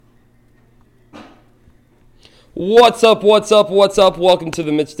What's up? Welcome to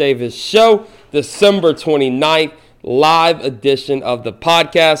the Mitch Davis Show, December 29th, live edition of the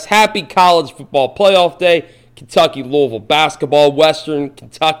podcast. Happy college football playoff day. Kentucky, Louisville basketball, Western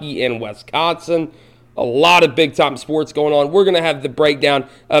Kentucky, and Wisconsin. A lot of big-time sports going on. We're going to have the breakdown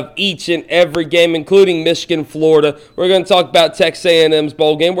of each and every game, including Michigan, Florida. We're going to talk about Texas A&M's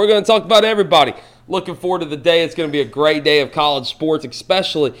bowl game. We're going to talk about everybody. Looking forward to the day. It's going to be a great day of college sports,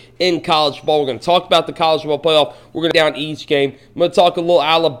 especially in college football. We're going to talk about the college football playoff. We're going to down each game. I'm going to talk a little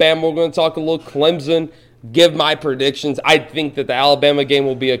Alabama. We're going to talk a little Clemson. Give my predictions. I think that the Alabama game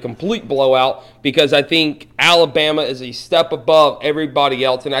will be a complete blowout because I think Alabama is a step above everybody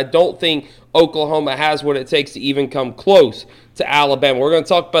else, and I don't think Oklahoma has what it takes to even come close to Alabama. We're going to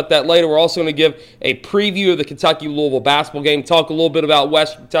talk about that later. We're also going to give a preview of the Kentucky-Louisville basketball game, talk a little bit about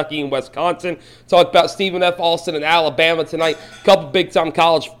West Kentucky and Wisconsin, talk about Stephen F. Austin and Alabama tonight, a couple big-time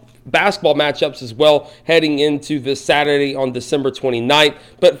college basketball matchups as well heading into this Saturday on December 29th.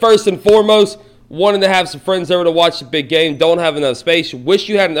 But first and foremost, wanted to have some friends over to watch the big game. Don't have enough space. Wish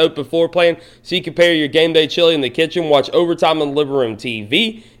you had an open floor plan so you could pair your game day chili in the kitchen, watch overtime on the living room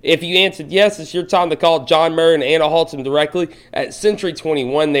TV. If you answered yes, it's your time to call John Murray and Anna Halton directly at Century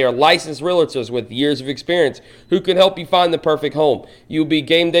 21. They are licensed realtors with years of experience who can help you find the perfect home. You'll be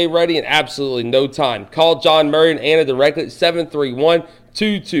game day ready in absolutely no time. Call John Murray and Anna directly at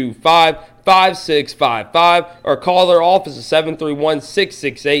 731-225-5655 or call their office at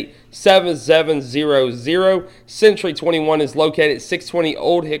 731-668-7700. Century 21 is located at 620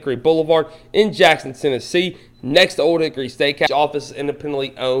 Old Hickory Boulevard in Jackson, Tennessee. Next to Old Hickory Steakhouse. Office is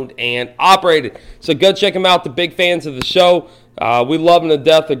independently owned and operated. So go check them out. The big fans of the show. We love them to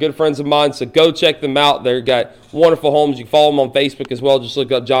death. They're good friends of mine. So go check them out. They've got wonderful homes. You can follow them on Facebook as well. Just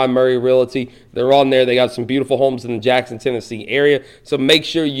look up John Murray Realty. They're on there. They got some beautiful homes in the Jackson, Tennessee area. So make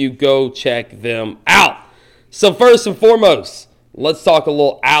sure you go check them out. So first and foremost, let's talk a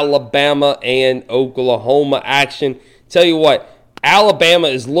little Alabama and Oklahoma action. Tell you what, Alabama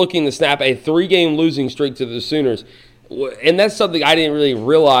is looking to snap a 3-game losing streak to the Sooners. And that's something I didn't really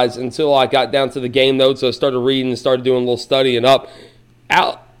realize until I got down to the game notes. So I started reading and started doing a little studying up.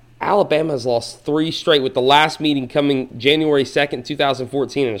 Alabama has lost 3 straight, with the last meeting coming January 2nd,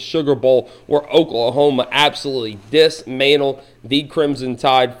 2014 in a Sugar Bowl where Oklahoma absolutely dismantled the Crimson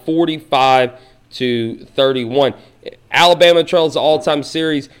Tide 45-31. Alabama trails the all-time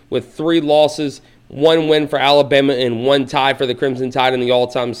series with 3 losses, 1 win for Alabama and 1 tie for the Crimson Tide in the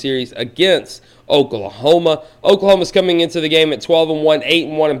all-time series against Oklahoma. Oklahoma's coming into the game at 12-1,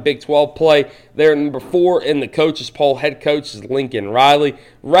 8-1 in Big 12 play. They're number 4 in the coaches poll. Head coach is Lincoln Riley.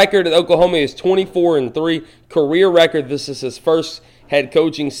 Record at Oklahoma is 24-3. Career record, this is his first head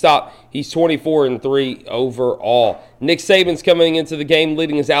coaching stop. He's 24-3 overall. Nick Saban's coming into the game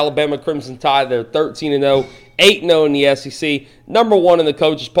leading his Alabama Crimson Tide. They're 13-0, 8-0 in the SEC, number 1 in the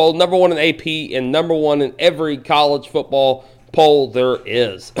coaches poll, number 1 in AP, and number 1 in every college football poll there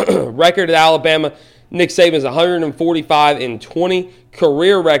is. Record at Alabama, Nick Saban is 145-20.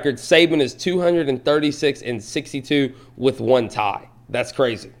 Career record, Saban is 236-62 with 1 tie. That's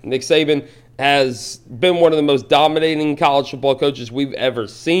crazy. Nick Saban has been one of the most dominating college football coaches we've ever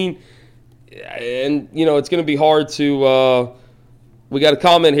seen. And, you know, it's going to be hard to we got a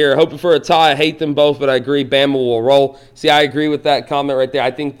comment here. Hoping for a tie. I hate them both, but I agree Bama will roll. See, I agree with that comment right there.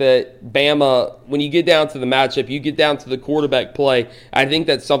 I think that Bama, when you get down to the matchup, you get down to the quarterback play, I think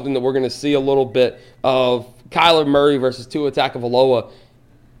that's something that we're going to see a little bit of. Kyler Murray versus Tua Tagovailoa.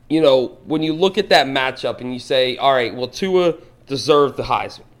 You know, when you look at that matchup and you say, all right, well, Tua deserved the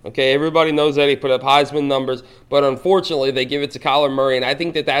Heisman. Okay, everybody knows that he put up Heisman numbers, but unfortunately they give it to Kyler Murray, and I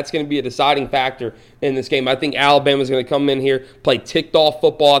think that that's going to be a deciding factor in this game. I think Alabama's going to come in here, play ticked-off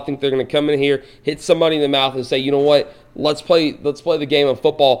football. I think they're going to come in here, hit somebody in the mouth and say, you know what, let's play the game of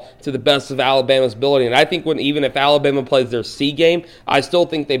football to the best of Alabama's ability. And I think even if Alabama plays their C game, I still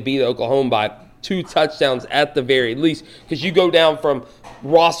think they beat Oklahoma by 2 touchdowns at the very least, because you go down from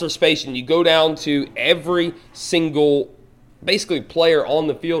roster space and you go down to every single basically player on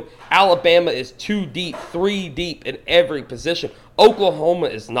the field. Alabama is 2 deep, 3 deep in every position. Oklahoma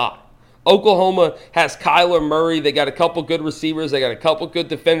is not. Oklahoma has Kyler Murray. They got a couple good receivers. They got a couple good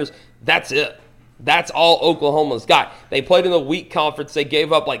defenders. That's it. That's all Oklahoma's got. They played in the weak conference. They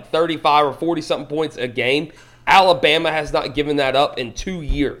gave up like 35 or 40-something points a game. Alabama has not given that up in 2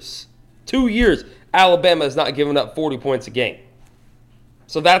 years. 2 years, Alabama has not given up 40 points a game.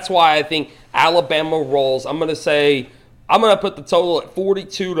 So that's why I think Alabama rolls. I'm going to put the total at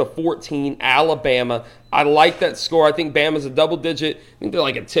 42-14 Alabama. I like that score. I think Bama's a double-digit. I think they're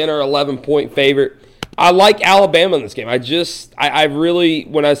like a 10 or 11-point favorite. I like Alabama in this game. I really,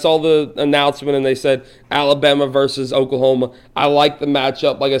 when I saw the announcement and they said Alabama versus Oklahoma, I like the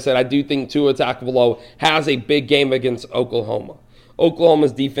matchup. Like I said, I do think Tua Tagovailoa has a big game against Oklahoma.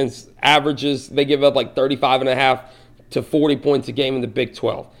 Oklahoma's defense averages, they give up like 35.5 to 40 points a game in the Big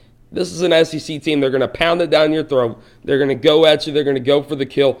 12. This is an SEC team. They're going to pound it down your throat. They're going to go at you. They're going to go for the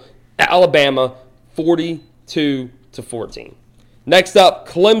kill. Alabama, 42-14. Next up,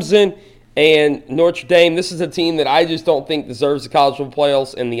 Clemson and Notre Dame. This is a team that I just don't think deserves the college football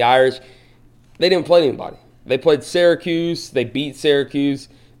playoffs, and the Irish, they didn't play anybody. They played Syracuse. They beat Syracuse.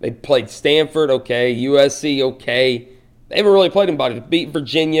 They played Stanford, okay. USC, okay. They haven't really played anybody. They beat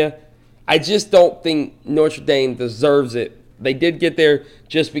Virginia. I just don't think Notre Dame deserves it. They did get there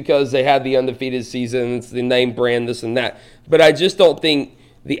just because they had the undefeated season. It's the name brand, this and that. But I just don't think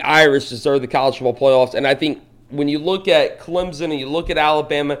the Irish deserve the college football playoffs. And I think when you look at Clemson and you look at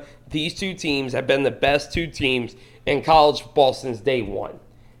Alabama, these two teams have been the best two teams in college football since day one.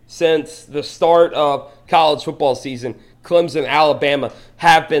 Since the start of college football season, Clemson and Alabama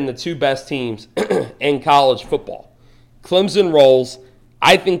have been the two best teams in college football. Clemson rolls.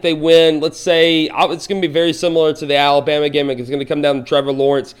 I think they win. Let's say it's going to be very similar to the Alabama game. It's going to come down to Trevor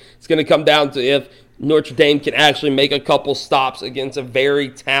Lawrence. It's going to come down to if Notre Dame can actually make a couple stops against a very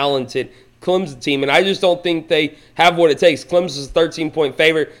talented Clemson team. And I just don't think they have what it takes. Clemson's a 13-point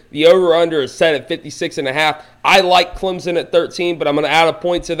favorite. The over-under is set at 56.5. I like Clemson at 13, but I'm going to add a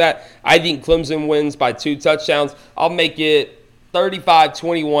point to that. I think Clemson wins by 2 touchdowns. I'll make it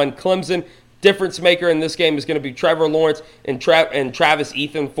 35-21 Clemson. Difference maker in this game is going to be Trevor Lawrence and Travis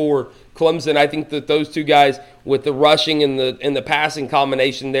Etienne for Clemson. I think that those two guys with the rushing and the passing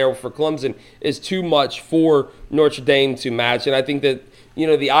combination there for Clemson is too much for Notre Dame to match. And I think that,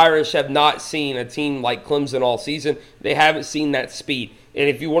 the Irish have not seen a team like Clemson all season. They haven't seen that speed. And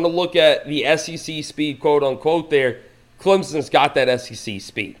if you want to look at the SEC speed, quote unquote, there, Clemson's got that SEC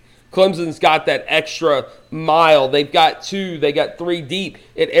speed. Clemson's got that extra mile. They've got 2, they got 3 deep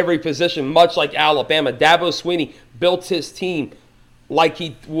at every position, much like Alabama. Dabo Swinney built his team like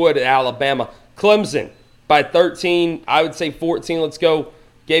he would at Alabama. Clemson by 13, I would say 14. Let's go.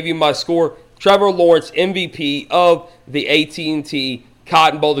 Gave you my score. Trevor Lawrence, MVP of the AT&T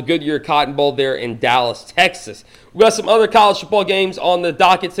Cotton Bowl, the Goodyear Cotton Bowl there in Dallas, Texas. We got some other college football games on the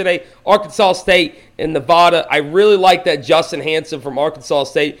docket today. Arkansas State and Nevada. I really like that Justin Hansen from Arkansas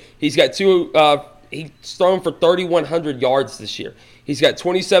State. He's got he's thrown for 3,100 yards this year. He's got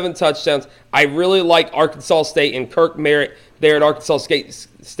 27 touchdowns. I really like Arkansas State and Kirk Merritt there at Arkansas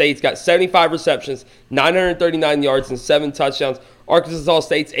State's got 75 receptions, 939 yards, and 7 touchdowns. Arkansas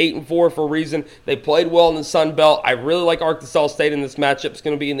State's 8-4 for a reason. They played well in the Sun Belt. I really like Arkansas State in this matchup. It's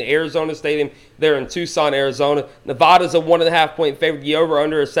going to be in the Arizona Stadium there in Tucson, Arizona. Nevada's a 1.5-point favorite. The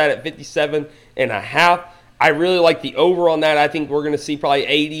over-under is set at 57.5. I really like the over on that. I think we're going to see probably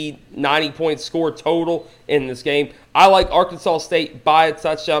 80, 90 points score total in this game. I like Arkansas State by a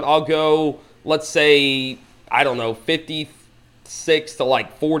touchdown. I'll go, let's say, 56 to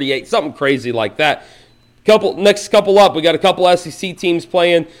 48, something crazy like that. Next couple up, we got a couple SEC teams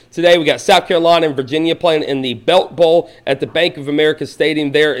playing today. We got South Carolina and Virginia playing in the Belt Bowl at the Bank of America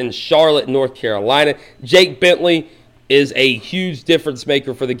Stadium there in Charlotte, North Carolina. Jake Bentley is a huge difference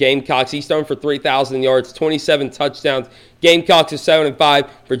maker for the Gamecocks. He's thrown for 3,000 yards, 27 touchdowns. Gamecocks is 7-5.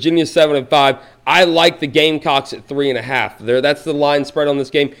 Virginia 7-5. I like the Gamecocks at 3.5. That's the line spread on this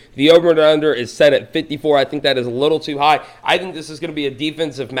game. The over and under is set at 54. I think that is a little too high. I think this is going to be a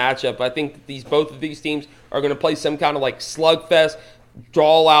defensive matchup. I think that both of these teams are going to play some kind of slugfest,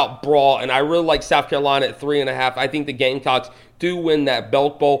 draw-out brawl, and I really like South Carolina at 3.5. I think the Gamecocks do win that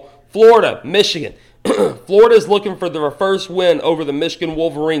Belk Bowl. Florida, Michigan. Florida is looking for their first win over the Michigan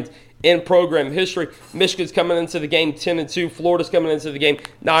Wolverines in program history. Michigan's coming into the game 10-2. Florida's coming into the game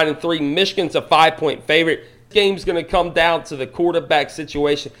 9-3. Michigan's a 5-point favorite. This game's going to come down to the quarterback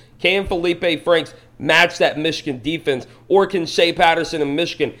situation. Can Felipe Franks match that Michigan defense, or can Shea Patterson and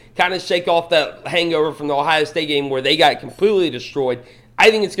Michigan kind of shake off that hangover from the Ohio State game where they got completely destroyed?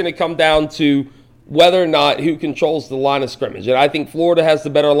 I think it's going to come down to whether or not who controls the line of scrimmage. And I think Florida has the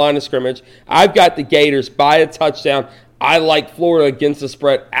better line of scrimmage. I've got the Gators by a touchdown. I like Florida against the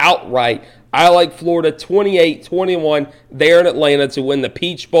spread outright. I like Florida 28-21 there in Atlanta to win the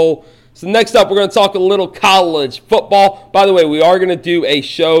Peach Bowl. So next up, we're going to talk a little college football. By the way, we are going to do a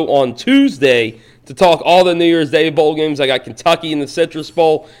show on Tuesday to talk all the New Year's Day bowl games. I got Kentucky in the Citrus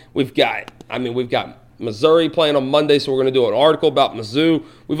Bowl. We've got Missouri playing on Monday, so we're going to do an article about Mizzou.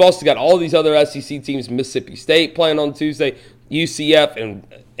 We've also got all these other SEC teams, Mississippi State playing on Tuesday, UCF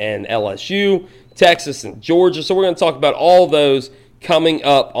and LSU, Texas and Georgia. So we're going to talk about all those coming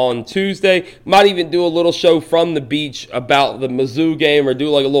up on Tuesday. Might even do a little show from the beach about the Mizzou game, or do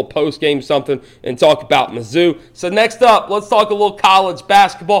like a little post-game something and talk about Mizzou. So next up, let's talk a little college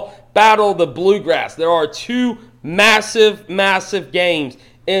basketball. Battle of the Bluegrass. There are two massive games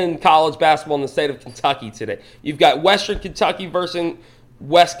in college basketball in the state of Kentucky today. You've got Western Kentucky versus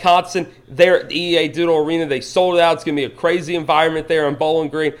Wisconsin there at the EA Digital Arena. They sold it out. It's going to be a crazy environment there in Bowling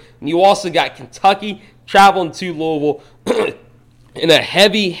Green. And you also got Kentucky traveling to Louisville in a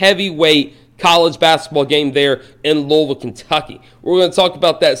heavyweight college basketball game there in Louisville, Kentucky. We're going to talk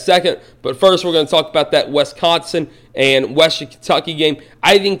about that second, but first we're going to talk about that Wisconsin and Western Kentucky game.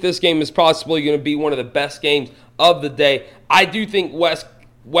 I think this game is possibly going to be one of the best games of the day. I do think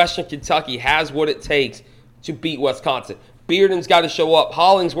Western Kentucky has what it takes to beat Wisconsin. Bearden's got to show up.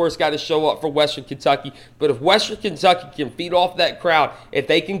 Hollingsworth's got to show up for Western Kentucky. But if Western Kentucky can feed off that crowd, if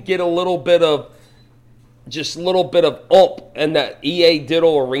they can get a little bit of oomph in that EA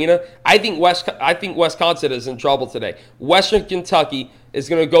Diddle Arena, I think Wisconsin is in trouble today. Western Kentucky is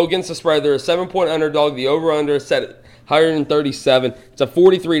going to go against the spread. They're a 7-point underdog. The over-under is set at 137. It's a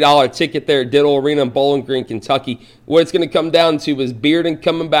 $43 ticket there at Diddle Arena in Bowling Green, Kentucky. What it's going to come down to is Bearden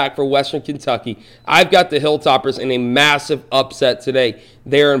coming back for Western Kentucky. I've got the Hilltoppers in a massive upset today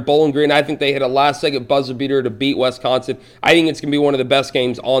there in Bowling Green. I think they hit a last-second buzzer beater to beat Wisconsin. I think it's going to be one of the best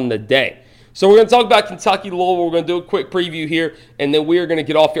games on the day. So we're going to talk about Kentucky, Louisville. We're going to do a quick preview here, and then we are going to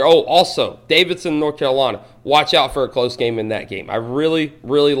get off here. Oh, also, Davidson, North Carolina. Watch out for a close game in that game. I really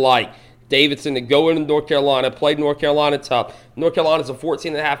like Davidson to go into North Carolina, played North Carolina tough. North Carolina's a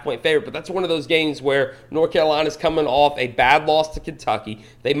 14.5-point favorite, but that's one of those games where North Carolina's coming off a bad loss to Kentucky.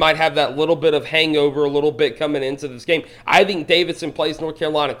 They might have that little bit of hangover a little bit coming into this game. I think Davidson plays North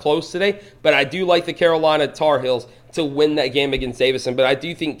Carolina close today, but I do like the Carolina Tar Heels to win that game against Davidson. But I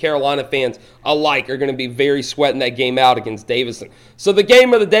do think Carolina fans alike are going to be very sweating that game out against Davidson. So the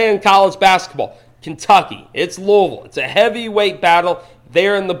game of the day in college basketball, Kentucky. It's Louisville. It's a heavyweight battle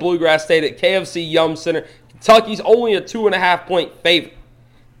there in the Bluegrass State at KFC Yum Center. Kentucky's only a 2.5-point favorite.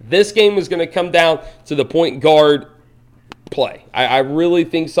 This game is going to come down to the point guard play. I really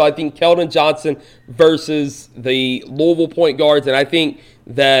think so. I think Keldon Johnson versus the Louisville point guards, and I think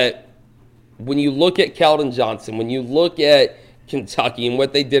that when you look at Keldon Johnson, when you look at Kentucky and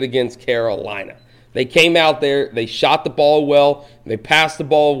what they did against Carolina, they came out there, they shot the ball well, they passed the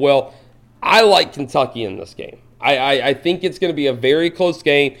ball well. I like Kentucky in this game. I think it's going to be a very close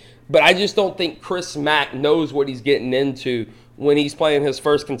game, but I just don't think Chris Mack knows what he's getting into when he's playing his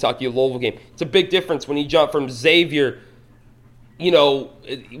first Kentucky-Louisville game. It's a big difference when you jump from Xavier,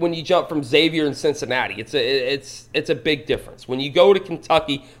 when you jump from Xavier and Cincinnati. It's a big difference. When you go to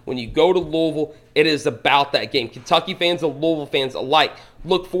Kentucky, when you go to Louisville, it is about that game. Kentucky fans and Louisville fans alike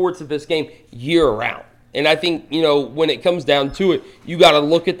look forward to this game year-round. And I think, when it comes down to it, you got to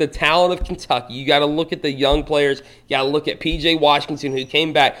look at the talent of Kentucky. You got to look at the young players. You got to look at P.J. Washington, who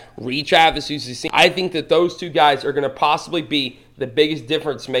came back, Reed Travis, who's the senior. I think that those two guys are going to possibly be the biggest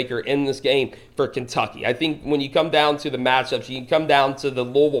difference maker in this game for Kentucky. I think when you come down to the matchups, you come down to the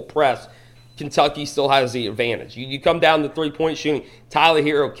Louisville press, Kentucky still has the advantage. You come down to three-point shooting, Tyler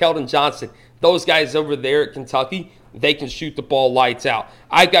Hero, Keldon Johnson, those guys over there at Kentucky, they can shoot the ball lights out.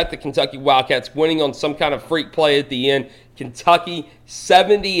 I got the Kentucky Wildcats winning on some kind of freak play at the end. Kentucky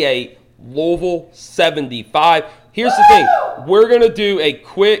 78, Louisville 75. Here's the thing. We're going to do a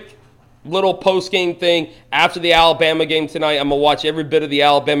quick little post-game thing after the Alabama game tonight. I'm going to watch every bit of the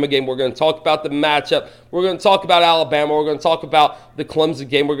Alabama game. We're going to talk about the matchup. We're going to talk about Alabama. We're going to talk about the Clemson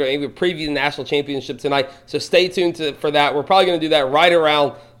game. We're going to preview the national championship tonight. So stay tuned for that. We're probably going to do that right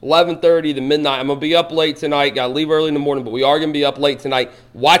around 11:30 to midnight. I'm going to be up late tonight. Got to leave early in the morning, but we are going to be up late tonight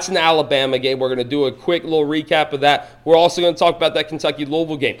watching the Alabama game. We're going to do a quick little recap of that. We're also going to talk about that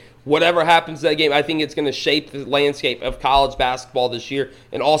Kentucky-Louisville game. Whatever happens to that game, I think it's going to shape the landscape of college basketball this year,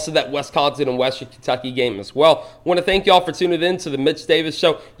 and also that Wisconsin and Western Kentucky game as well. I want to thank y'all for tuning in to the Mitch Davis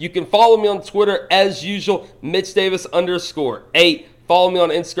Show. You can follow me on Twitter as usual, MitchDavis_8. Follow me on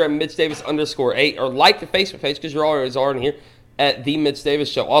Instagram, MitchDavis_8, or like the Facebook page because you're always on here at The Mitch Davis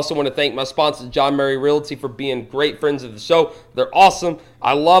Show. Also want to thank my sponsor, John Murray Realty, for being great friends of the show. They're awesome.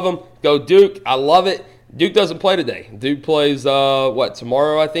 I love them. Go Duke. I love it. Duke doesn't play today. Duke plays,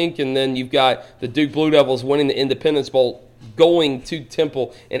 tomorrow, I think, and then you've got the Duke Blue Devils winning the Independence Bowl, going to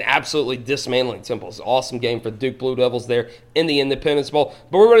Temple and absolutely dismantling Temple. It's an awesome game for Duke Blue Devils there in the Independence Bowl.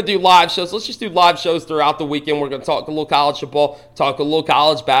 But we're going to do live shows. Let's just do live shows throughout the weekend. We're going to talk a little college football, talk a little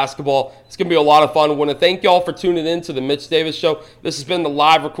college basketball. It's going to be a lot of fun. I want to thank y'all for tuning in to the Mitch Davis Show. This has been the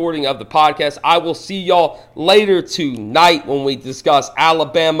live recording of the podcast. I will see y'all later tonight when we discuss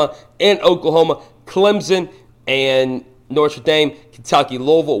Alabama and Oklahoma, Clemson, and Notre Dame, Kentucky,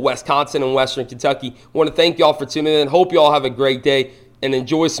 Louisville, Wisconsin, and Western Kentucky. I want to thank y'all for tuning in. Hope y'all have a great day and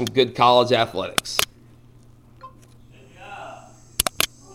enjoy some good college athletics.